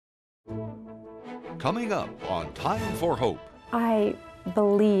Coming up on Time for Hope. I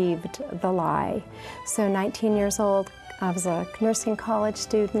believed the lie. So 19 years old, I was a nursing college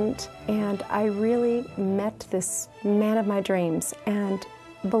student, and I really met this man of my dreams and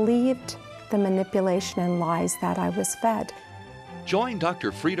believed the manipulation and lies that I was fed. Join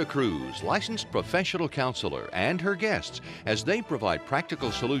Dr. Freda Cruz, licensed professional counselor, and her guests as they provide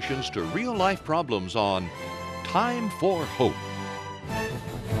practical solutions to real-life problems on Time for Hope.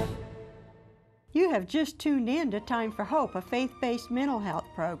 You have just tuned in to Time for Hope, a faith-based mental health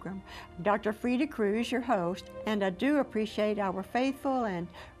program. Dr. Freda Cruz, your host, and I do appreciate our faithful and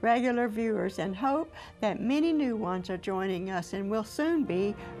regular viewers and hope that many new ones are joining us and will soon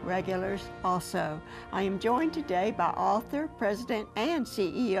be regulars also. I am joined today by author, president, and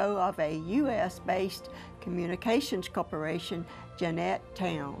CEO of a U.S.-based communications corporation, Jeanette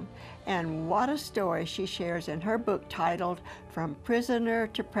Towne. And what a story she shares in her book titled From Prisoner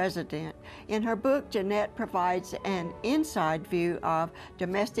to President. In her book, Jeanette provides an inside view of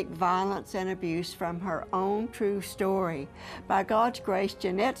domestic violence and abuse from her own true story. By God's grace,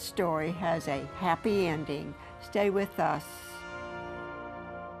 Jeanette's story has a happy ending. Stay with us.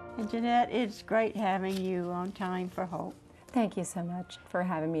 And Jeanette, it's great having you on Time for Hope. Thank you so much for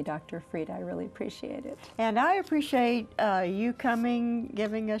having me, Dr. Freda. I really appreciate it. And I appreciate you coming,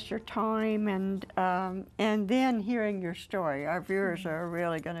 giving us your time, and then hearing your story. Our viewers are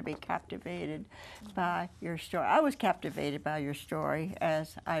really going to be captivated by your story. I was captivated by your story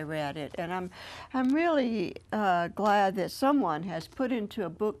as I read it, and I'm really glad that someone has put into a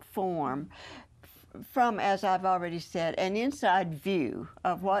book form from, as I've already said, an inside view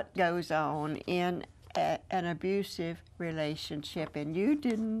of what goes on in an abusive relationship, and you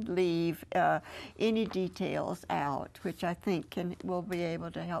didn't leave any details out, which I think will be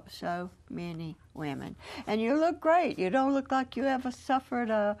able to help so many women. And you look great. You don't look like you ever suffered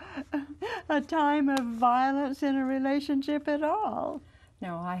a time of violence in a relationship at all.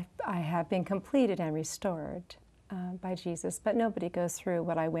 No, I have been completed and restored by Jesus, but nobody goes through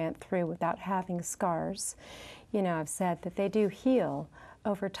what I went through without having scars. You know, I've said that they do heal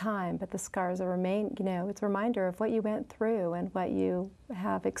over time, but the scars remain, you know, it's a reminder of what you went through and what you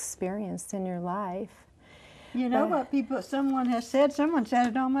have experienced in your life. You know what someone said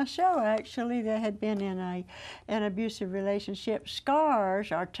it on my show actually, that had been in an abusive relationship.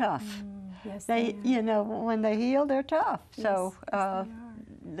 Scars are tough. Yes, they you know, when they heal, they're tough. Yes, so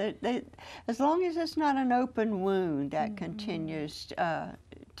they as long as it's not an open wound that continues to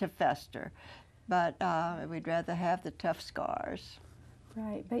fester, but we'd rather have the tough scars.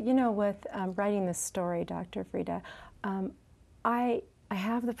 Right, but you know, with writing this story, Dr. Freda, I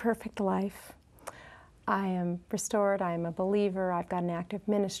have the perfect life. I am restored, I am a believer, I've got an active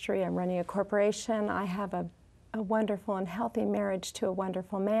ministry, I'm running a corporation, I have a wonderful and healthy marriage to a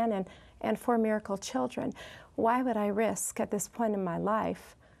wonderful man, and 4 miracle children. Why would I risk at this point in my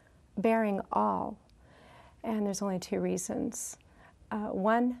life bearing all? And there's only 2 reasons.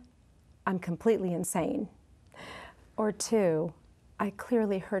 One, I'm completely insane. Or 2, I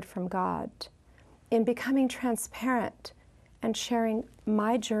clearly heard from God. In becoming transparent and sharing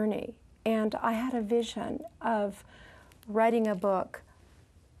my journey, and I had a vision of writing a book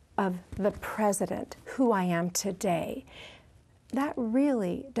of the president, who I am today. That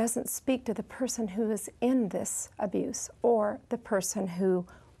really doesn't speak to the person who is in this abuse or the person who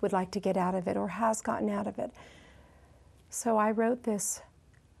would like to get out of it or has gotten out of it. So I wrote this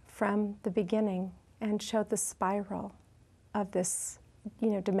from the beginning and showed the spiral of this, you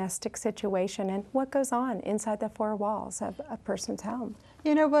know, domestic situation and what goes on inside the 4 walls of a person's home.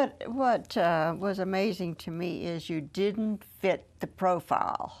 You know, what was amazing to me is you didn't fit the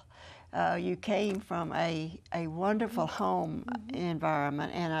profile. You came from a wonderful home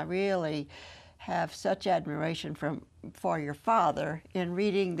environment, and I really have such admiration for your father in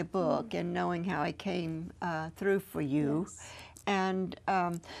reading the book and knowing how he came through for you. Yes. And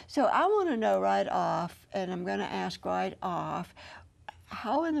so I want to know right off, and I'm going to ask right off,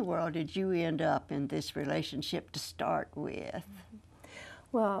 how in the world did you end up in this relationship to start with?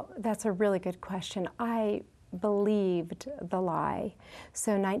 Well, that's a really good question. I believed the lie.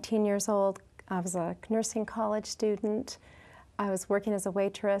 So 19 years old, I was a nursing college student. I was working as a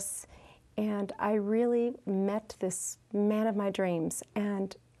waitress, and I really met this man of my dreams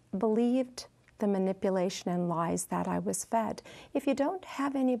and believed the manipulation and lies that I was fed. If you don't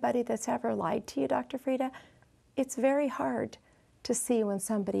have anybody that's ever lied to you, Dr. Freda, it's very hard to see when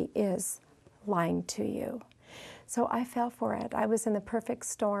somebody is lying to you. So I fell for it. I was in the perfect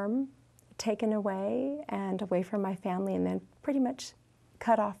storm, taken away and away from my family, and then pretty much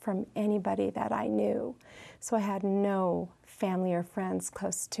cut off from anybody that I knew. So I had no family or friends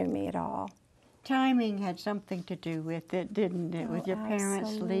close to me at all. Timing had something to do with it, didn't it? With your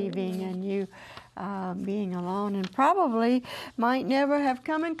parents leaving and you being alone, and probably might never have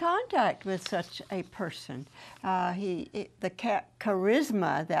come in contact with such a person. The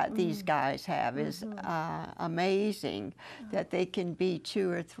charisma that these guys have is amazing, that they can be 2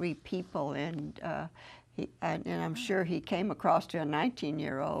 or 3 people, and I'm sure he came across to a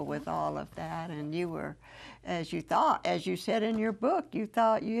 19-year-old with all of that, and you were, as you said in your book, you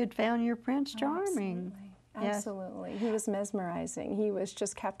thought you had found your Prince Charming. Absolutely. He was mesmerizing. He was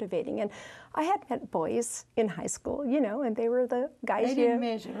just captivating. And I had met boys in high school, you know, and they were the guys They didn't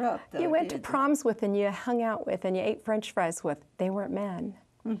measure up, though, you went to proms with and you hung out with and you ate French fries with. They weren't men.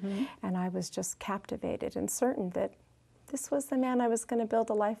 And I was just captivated and certain that this was the man I was going to build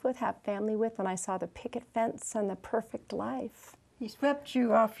a life with, have family with, and I saw the picket fence and the perfect life. He swept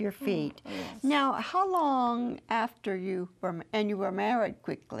you off your feet. Yes. Now, how long after you were married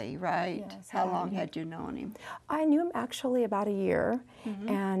quickly, right? Yes, how long had you known him? I knew him actually about a year,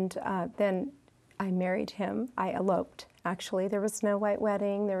 and then I married him. I eloped, actually. There was no white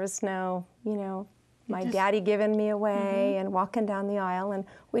wedding. There was no, you know, my daddy giving me away and walking down the aisle, and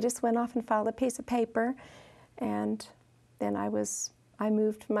we just went off and filed a piece of paper, and then I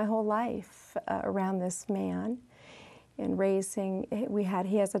moved my whole life around this man. And raising,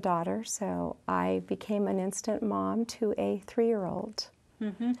 he has a daughter, so I became an instant mom to a 3-year-old.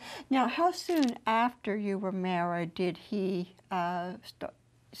 Now, how soon after you were married did he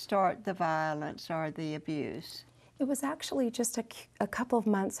start the violence or the abuse? It was actually just a couple of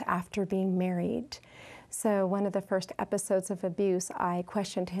months after being married. So one of the first episodes of abuse, I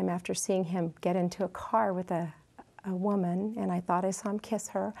questioned him after seeing him get into a car with a woman, and I thought I saw him kiss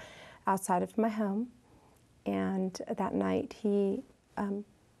her outside of my home. And that night, he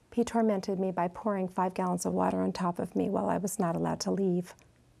tormented me by pouring 5 gallons of water on top of me while I was not allowed to leave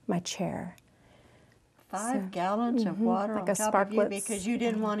my chair. 5 gallons of water like on top of you because you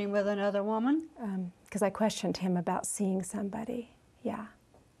didn't want him with another woman? Because I questioned him about seeing somebody, yeah.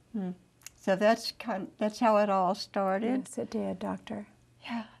 So that's how it all started? Yes, it did, Doctor.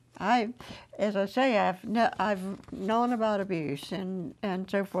 Yeah. As I say, I've known about abuse and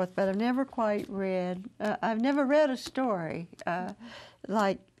so forth, but I've never quite read. I've never read a story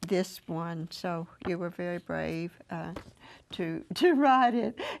like this one. So you were very brave to write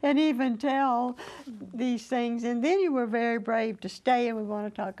it and even tell these things, and then you were very brave to stay. And we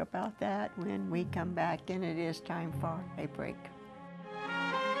want to talk about that when we come back. And it is time for a break.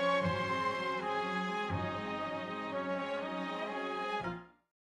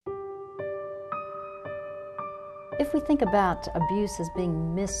 If we think about abuse as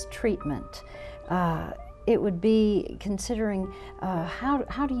being mistreatment, it would be considering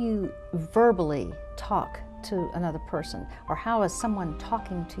how do you verbally talk to another person, or how is someone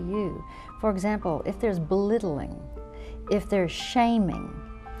talking to you? For example, if there's belittling, if there's shaming,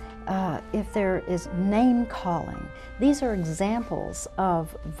 if there is name calling, these are examples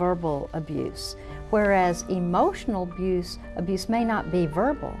of verbal abuse. Whereas emotional abuse may not be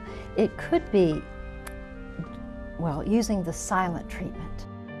verbal. It could be, well, using the silent treatment.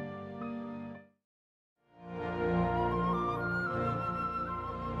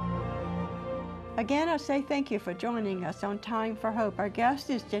 Again, I say thank you for joining us on Time for Hope. Our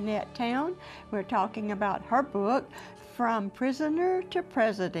guest is Jeanette Towne. We're talking about her book, From Prisoner to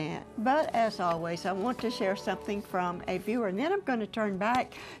President. But as always, I want to share something from a viewer, and then I'm going to turn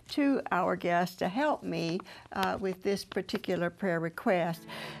back to our guest to help me with this particular prayer request.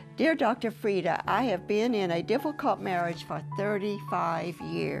 Dear Dr. Freda, I have been in a difficult marriage for 35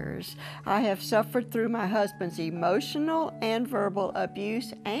 years. I have suffered through my husband's emotional and verbal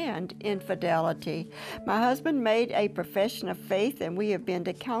abuse and infidelity. My husband made a profession of faith and we have been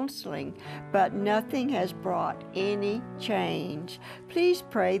to counseling, but nothing has brought any change. Please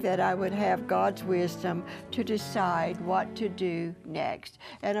pray that I would have God's wisdom to decide what to do next.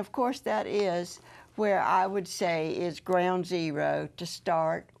 And of course, that is where I would say is ground zero to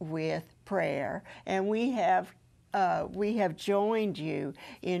start with prayer. And we have joined you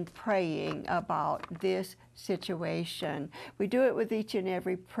in praying about this situation. We do it with each and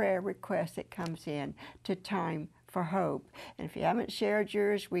every prayer request that comes in to Time for Hope. And if you haven't shared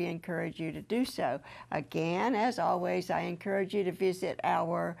yours, we encourage you to do so. Again, as always, I encourage you to visit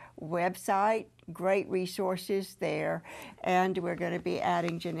our website. Great resources there, and we're going to be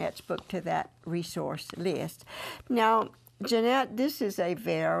adding Jeanette's book to that resource list. Now, Jeanette, this is a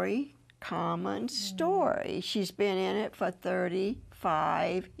very common story. She's been in it for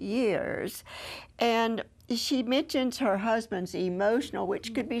 35 years, and she mentions her husband's emotional,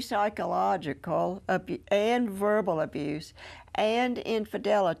 which could be psychological, and verbal abuse, and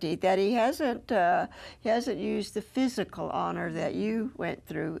infidelity, that he hasn't used the physical honor that you went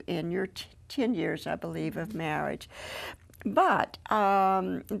through in your 10 years, I believe, of marriage. But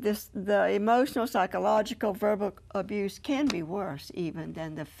the emotional, psychological, verbal abuse can be worse even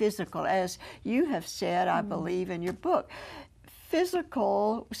than the physical, as you have said, I believe, in your book.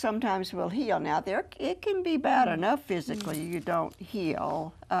 Physical sometimes will heal. Now, it can be bad enough physically you don't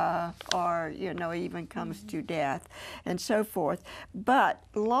heal, or even comes to death, and so forth. But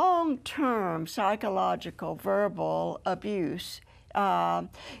long-term psychological, verbal abuse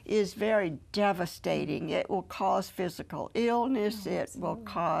is very devastating. It will cause physical illness. It will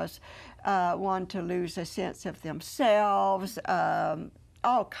cause one to lose a sense of themselves.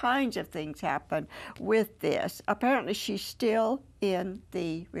 All kinds of things happen with this. Apparently, she's still in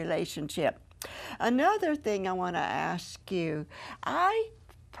the relationship. Another thing I want to ask you, I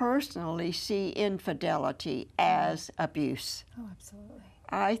personally see infidelity as abuse. Oh, absolutely.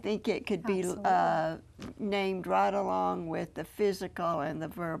 I think it could be named right along with the physical and the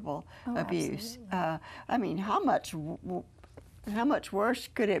verbal abuse. I mean, how much worse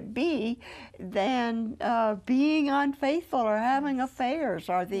could it be than being unfaithful or having affairs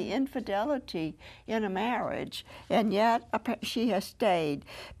or the infidelity in a marriage? And yet she has stayed.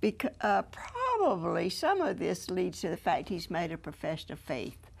 Probably some of this leads to the fact he's made a profession of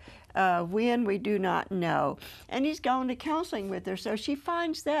faith. When we do not know. And he's gone to counseling with her, so she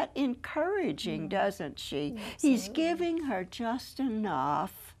finds that encouraging, doesn't she? Absolutely. He's giving her just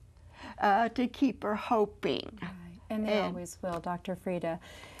enough to keep her hoping. Right. And they always will, Dr. Freda.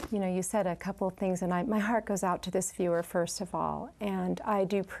 You said a couple of things, and my heart goes out to this viewer, first of all. And I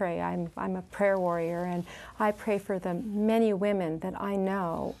do pray. I'm a prayer warrior, and I pray for the many women that I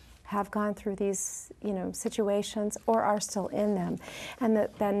know have gone through these, situations or are still in them. And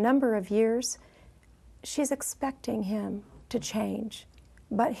that number of years, she's expecting him to change,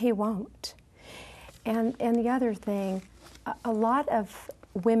 but he won't. And the other thing, a lot of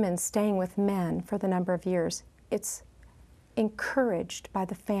women staying with men for the number of years, it's encouraged by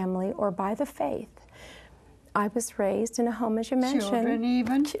the family or by the faith. I was raised in a home, as you mentioned. Children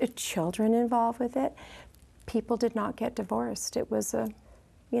even? Children involved with it. People did not get divorced. It was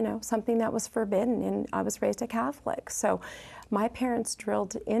something that was forbidden, and I was raised a Catholic. So my parents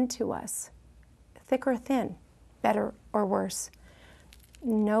drilled into us, thick or thin, better or worse.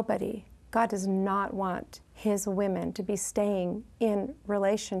 God does not want his women to be staying in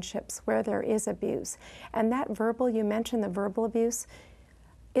relationships where there is abuse. And that verbal, you mentioned the verbal abuse,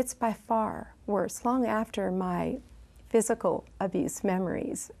 it's by far worse. Long after my physical abuse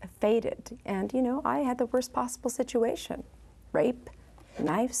memories faded, and I had the worst possible situation, rape,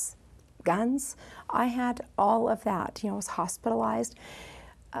 knives, guns. I had all of that. I was hospitalized.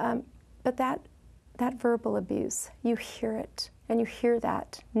 But that verbal abuse, you hear it, and you hear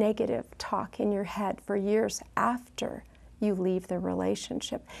that negative talk in your head for years after you leave the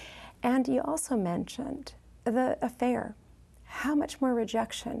relationship. And you also mentioned the affair. How much more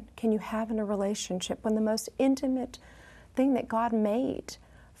rejection can you have in a relationship when the most intimate thing that God made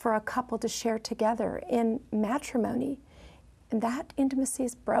for a couple to share together in matrimony, and that intimacy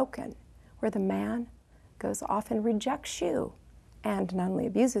is broken, where the man goes off and rejects you and not only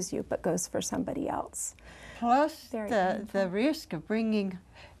abuses you, but goes for somebody else. Plus the risk of bringing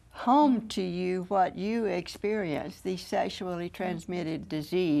home to you what you experienced, the sexually transmitted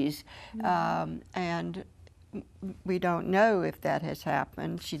disease, and we don't know if that has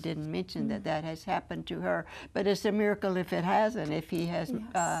happened. She didn't mention that has happened to her, but it's a miracle if it hasn't, if he has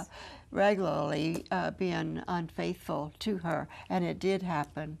regularly been unfaithful to her, and it did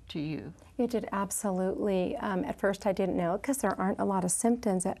happen to you. It did, absolutely. At first I didn't know it because there aren't a lot of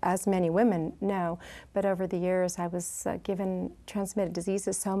symptoms, as many women know, but over the years I was given transmitted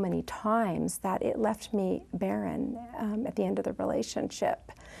diseases so many times that it left me barren at the end of the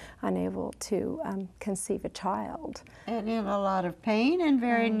relationship, unable to conceive a child. And in a lot of pain and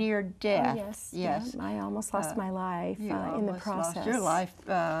very near death. Oh, yes. Yeah, I almost lost my life in the process. Lost your life,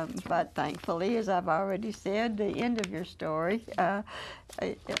 but thankfully, as I've already said, the end of your story,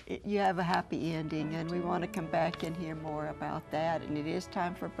 you have a happy ending, and we want to come back and hear more about that. And it is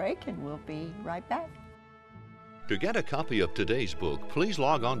time for a break, and we'll be right back. To get a copy of today's book, please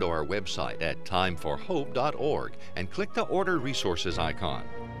log on to our website at timeforhope.org and click the Order Resources icon.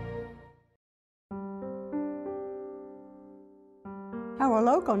 Our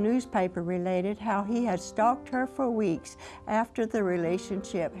local newspaper related how he had stalked her for weeks after the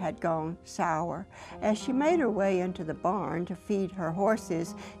relationship had gone sour. As she made her way into the barn to feed her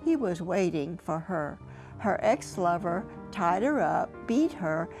horses, he was waiting for her. Her ex-lover tied her up, beat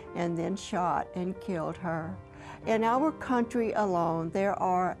her, and then shot and killed her. In our country alone, there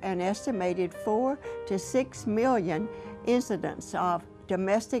are an estimated 4 to 6 million incidents of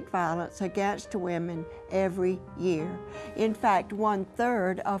domestic violence against women every year. In fact,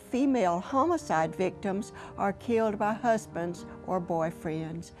 1/3 of female homicide victims are killed by husbands or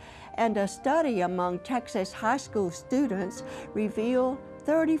boyfriends. And a study among Texas high school students revealed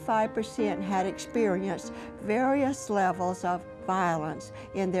 35% had experienced various levels of violence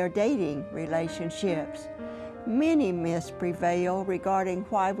in their dating relationships. Many myths prevail regarding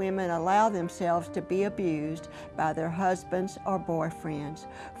why women allow themselves to be abused by their husbands or boyfriends.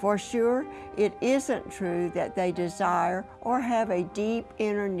 For sure, it isn't true that they desire or have a deep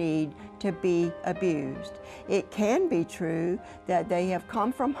inner need to be abused. It can be true that they have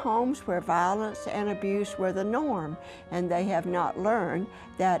come from homes where violence and abuse were the norm, and they have not learned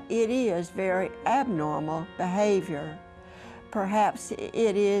that it is very abnormal behavior. Perhaps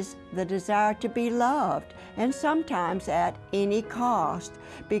it is the desire to be loved, and sometimes at any cost,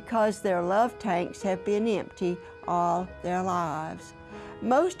 because their love tanks have been empty all their lives.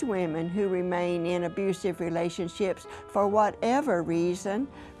 Most women who remain in abusive relationships for whatever reason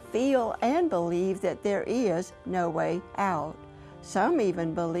feel and believe that there is no way out. Some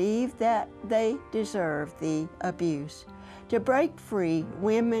even believe that they deserve the abuse. To break free,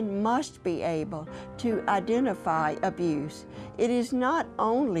 women must be able to identify abuse. It is not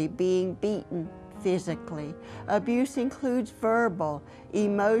only being beaten physically. Abuse includes verbal,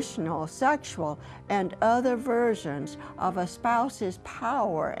 emotional, sexual, and other versions of a spouse's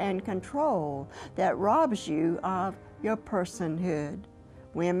power and control that robs you of your personhood.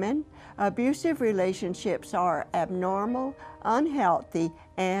 Women, abusive relationships are abnormal, unhealthy,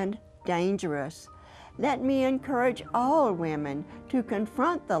 and dangerous. Let me encourage all women to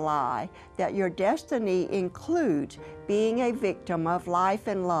confront the lie that your destiny includes being a victim of life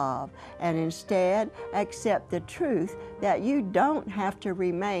and love, and instead accept the truth that you don't have to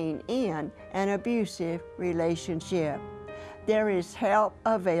remain in an abusive relationship. There is help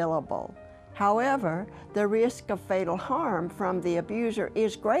available. However, the risk of fatal harm from the abuser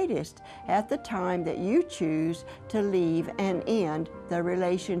is greatest at the time that you choose to leave and end the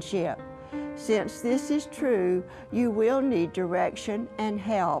relationship. Since this is true, you will need direction and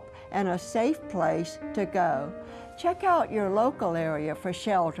help and a safe place to go. Check out your local area for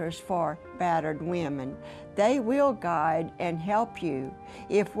shelters for battered women. They will guide and help you.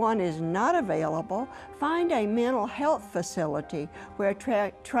 If one is not available, find a mental health facility where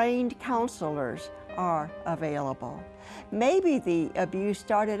trained counselors are available. Maybe the abuse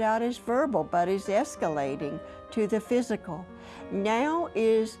started out as verbal but is escalating to the physical. Now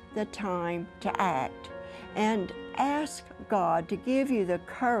is the time to act and ask God to give you the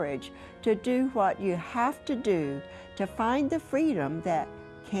courage to do what you have to do to find the freedom that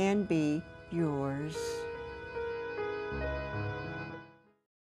can be yours.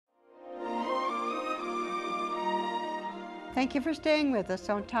 Thank you for staying with us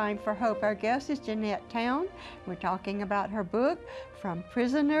on Time for Hope. Our guest is Jeanette Towne. We're talking about her book, From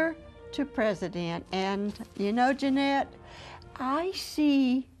Prisoner to President. And you know, Jeanette, I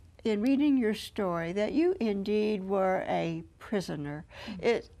see in reading your story that you indeed were a prisoner.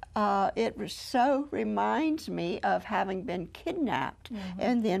 It so reminds me of having been kidnapped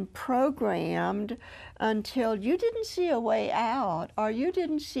and then programmed until you didn't see a way out, or you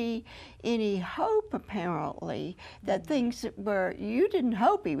didn't see any hope, apparently, that things were, you didn't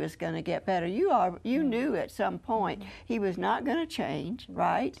hope he was going to get better. You knew at some point he was not going to change,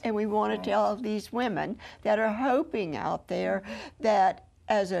 right? And we want to tell these women that are hoping out there that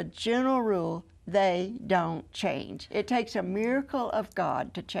as a general rule, they don't change. It takes a miracle of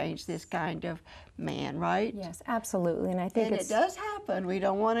God to change this kind of man, right? Yes, absolutely. And I think it does happen. We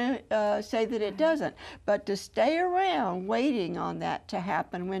don't want to say that it doesn't. But to stay around waiting on that to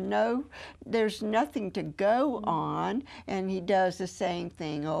happen when there's nothing to go on, and he does the same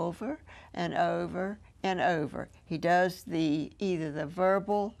thing over and over and over. He does either the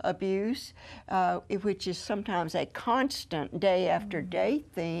verbal abuse, which is sometimes a constant day after day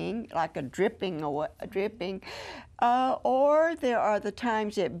thing, like a dripping, or there are the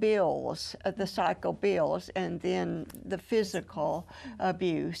times it builds, the cycle builds, and then the physical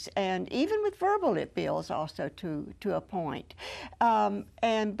abuse. And even with verbal, it builds also to a point.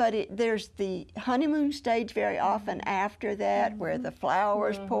 But there's the honeymoon stage very often after that, where the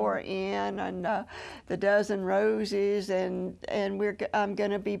flowers pour in, and the dozen roses roses and I'm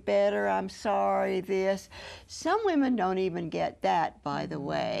going to be better, I'm sorry, this. Some women don't even get that, by the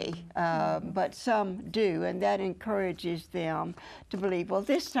way, but some do, and that encourages them to believe, well,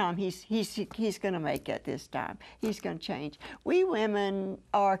 this time he's going to make it this time. He's going to change. We women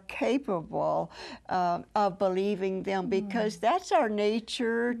are capable of believing them because that's our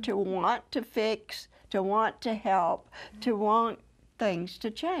nature, to want to fix, to want to help, to want things to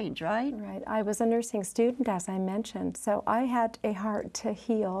change, right? Right. I was a nursing student, as I mentioned, so I had a heart to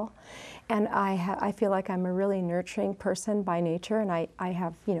heal, and I feel like I'm a really nurturing person by nature, and I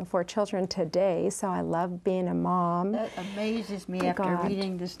have 4 children today, so I love being a mom. That amazes me after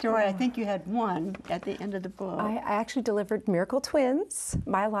reading the story. I think you had one at the end of the book. I actually delivered miracle twins,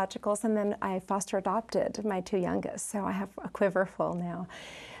 biologicals, and then I foster adopted my 2 youngest, so I have a quiver full now.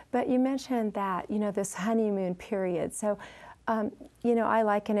 But you mentioned that, this honeymoon period. So, I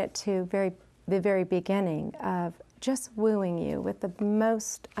liken it to the very beginning of just wooing you with the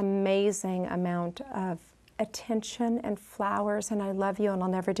most amazing amount of attention and flowers, and I love you and I'll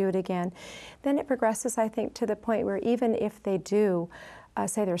never do it again. Then it progresses, I think, to the point where even if they do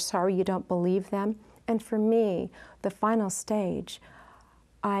say they're sorry, you don't believe them. And for me, the final stage,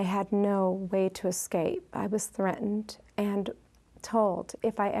 I had no way to escape. I was threatened and told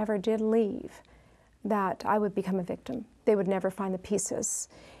if I ever did leave that I would become a victim. They would never find the pieces.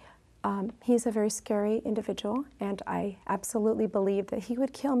 He's a very scary individual, and I absolutely believe that he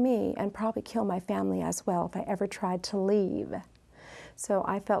would kill me and probably kill my family as well if I ever tried to leave. So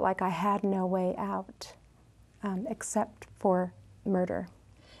I felt like I had no way out except for murder.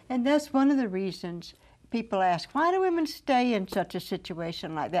 And that's one of the reasons people ask, why do women stay in such a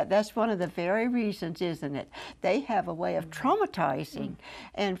situation like that? That's one of the very reasons, isn't it? They have a way of traumatizing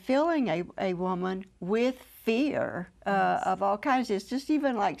and filling a woman with fear of all kinds. It's just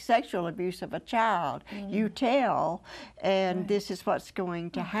even like sexual abuse of a child. You tell, and this is what's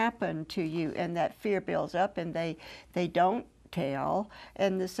going to happen to you, and that fear builds up, and they don't tell.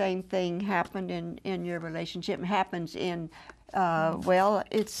 And the same thing happened in your relationship, happens in well,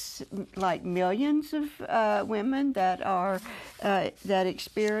 it's like millions of women that are that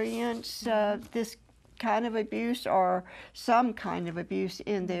experience this kind of abuse or some kind of abuse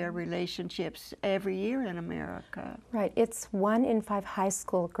in their relationships every year in America. Right. It's 1 in 5 high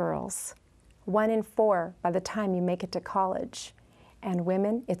school girls, 1 in 4 by the time you make it to college, and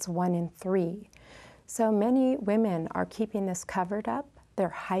women, it's 1 in 3. So many women are keeping this covered up. They're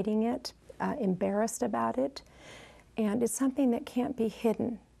hiding it, embarrassed about it. And it's something that can't be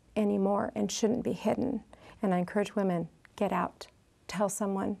hidden anymore and shouldn't be hidden. And I encourage women, get out, tell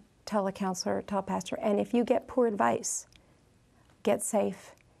someone, tell a counselor, tell a pastor. And if you get poor advice, get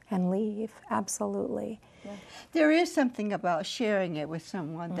safe and leave, absolutely. Yeah. There is something about sharing it with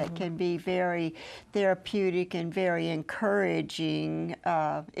someone that can be very therapeutic and very encouraging,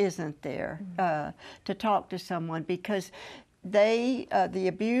 isn't there, to talk to someone, because the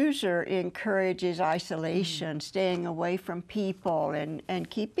abuser encourages isolation, staying away from people, and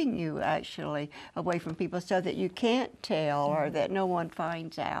keeping you actually away from people so that you can't tell or that no one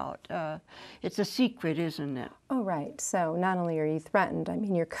finds out. It's a secret, isn't it? Oh, right. So not only are you threatened, I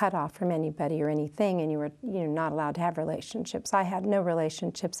mean, you're cut off from anybody or anything, and you're not allowed to have relationships. I had no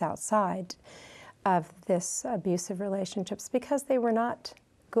relationships outside of this abusive relationships because they were not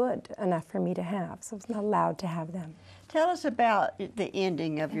good enough for me to have, so I was not allowed to have them. Tell us about the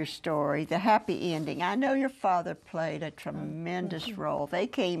ending of your story, the happy ending. I know your father played a tremendous role. They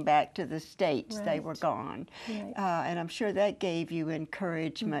came back to the States. Right. They were gone. Right. And I'm sure that gave you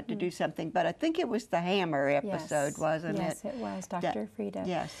encouragement to do something. But I think it was the hammer episode, wasn't it? Yes, it was, Dr. Freda.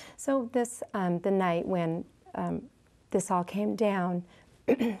 Yes. So this, the night when this all came down,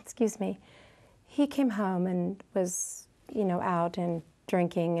 excuse me, he came home and was, out and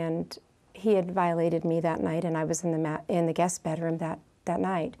drinking, and he had violated me that night, and I was in the guest bedroom that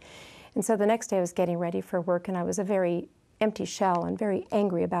night. And so the next day I was getting ready for work, and I was a very empty shell and very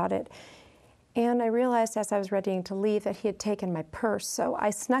angry about it. And I realized as I was ready to leave that he had taken my purse, so I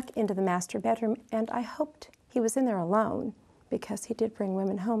snuck into the master bedroom, and I hoped he was in there alone, because he did bring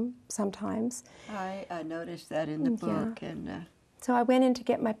women home sometimes. I noticed that in the book. Yeah. And so I went in to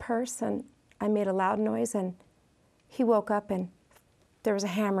get my purse, and I made a loud noise, and he woke up, and there was a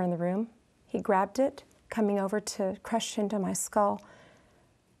hammer in the room. He grabbed it, coming over to crush into my skull.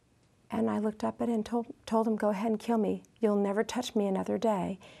 And I looked up at it and told him, go ahead and kill me. You'll never touch me another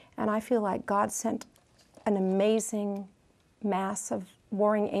day. And I feel like God sent an amazing mass of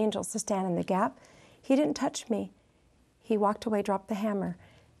warring angels to stand in the gap. He didn't touch me. He walked away, dropped the hammer,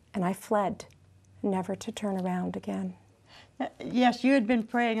 and I fled, never to turn around again. Yes, you had been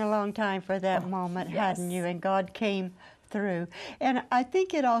praying a long time for that moment, yes. hadn't you? And God came through. And I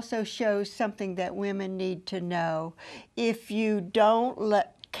think it also shows something that women need to know. If you don't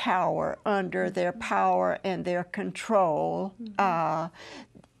let cower under their power and their control,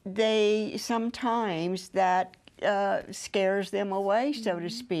 they sometimes that scares them away, so to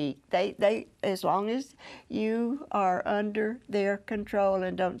speak. They as long as you are under their control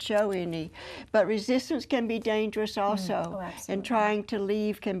and don't show any. But resistance can be dangerous also, and trying to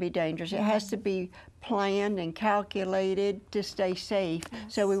leave can be dangerous. It has to be planned and calculated to stay safe.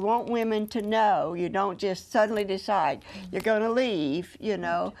 So we want women to know you don't just suddenly decide you're going to leave. You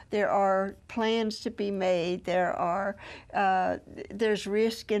know, there are plans to be made. There's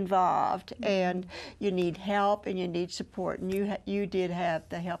risk involved, and you need help and you need support. And you did have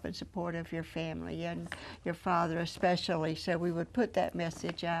the help and support of your family and your father especially. So we would put that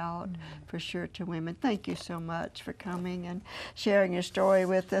message out for sure to women. Thank you so much for coming and sharing your story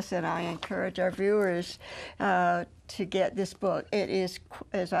with us. And I encourage our viewers to get this book. It is,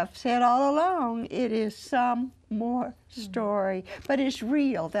 as I've said all along, it is some more story, but it's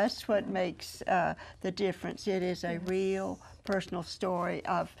real. That's what makes the difference. It is a real personal story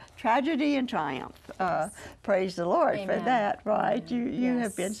of tragedy and triumph. Praise the Lord for that, right? You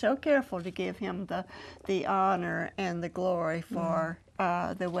have been so careful to give him the honor and the glory for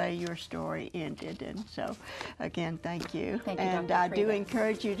the way your story ended. And so, again, thank you. Thank you, and Dr. I do Freda.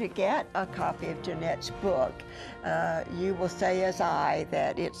 encourage you to get a copy of Jeanette's book. You will say, as I,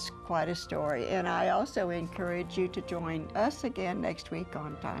 that it's quite a story. And I also encourage you to join us again next week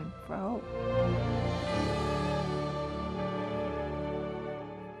on Time for Hope.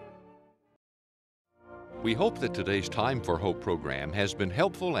 We hope that today's Time for Hope program has been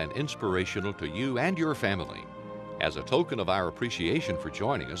helpful and inspirational to you and your family. As a token of our appreciation for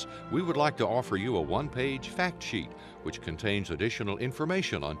joining us, we would like to offer you a one-page fact sheet which contains additional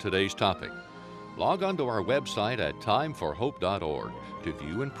information on today's topic. Log on to our website at timeforhope.org to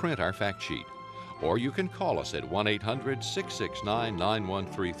view and print our fact sheet. Or you can call us at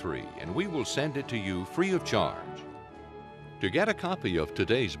 1-800-669-9133 and we will send it to you free of charge. To get a copy of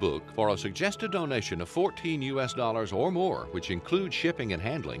today's book for a suggested donation of $14 US or more, which includes shipping and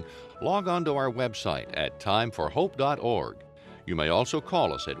handling, log on to our website at timeforhope.org. You may also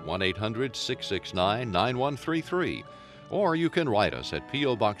call us at 1-800-669-9133, or you can write us at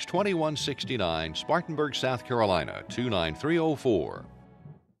P.O. Box 2169, Spartanburg, South Carolina, 29304.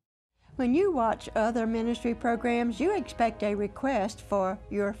 When you watch other ministry programs, you expect a request for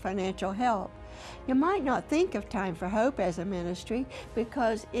your financial help. You might not think of Time for Hope as a ministry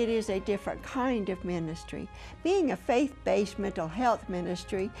because it is a different kind of ministry. Being a faith-based mental health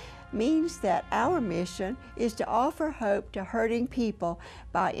ministry means that our mission is to offer hope to hurting people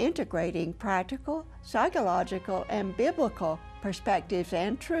by integrating practical, psychological, and biblical perspectives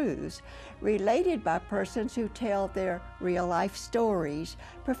and truths related by persons who tell their real-life stories,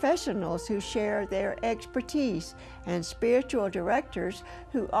 professionals who share their expertise, and spiritual directors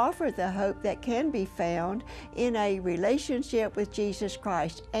who offer the hope that can be found in a relationship with Jesus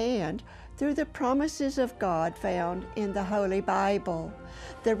Christ and through the promises of God found in the Holy Bible.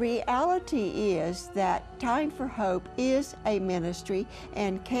 The reality is that Time for Hope is a ministry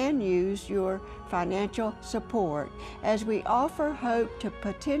and can use your financial support as we offer hope to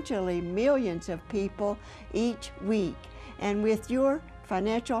potentially millions of people each week. And with your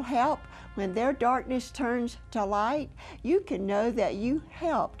financial help, when their darkness turns to light, you can know that you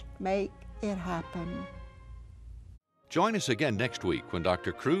helped make it happen. Join us again next week when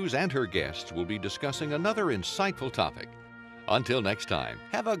Dr. Cruz and her guests will be discussing another insightful topic. Until next time,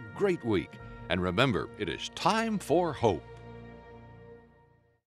 have a great week. And remember, it is time for hope.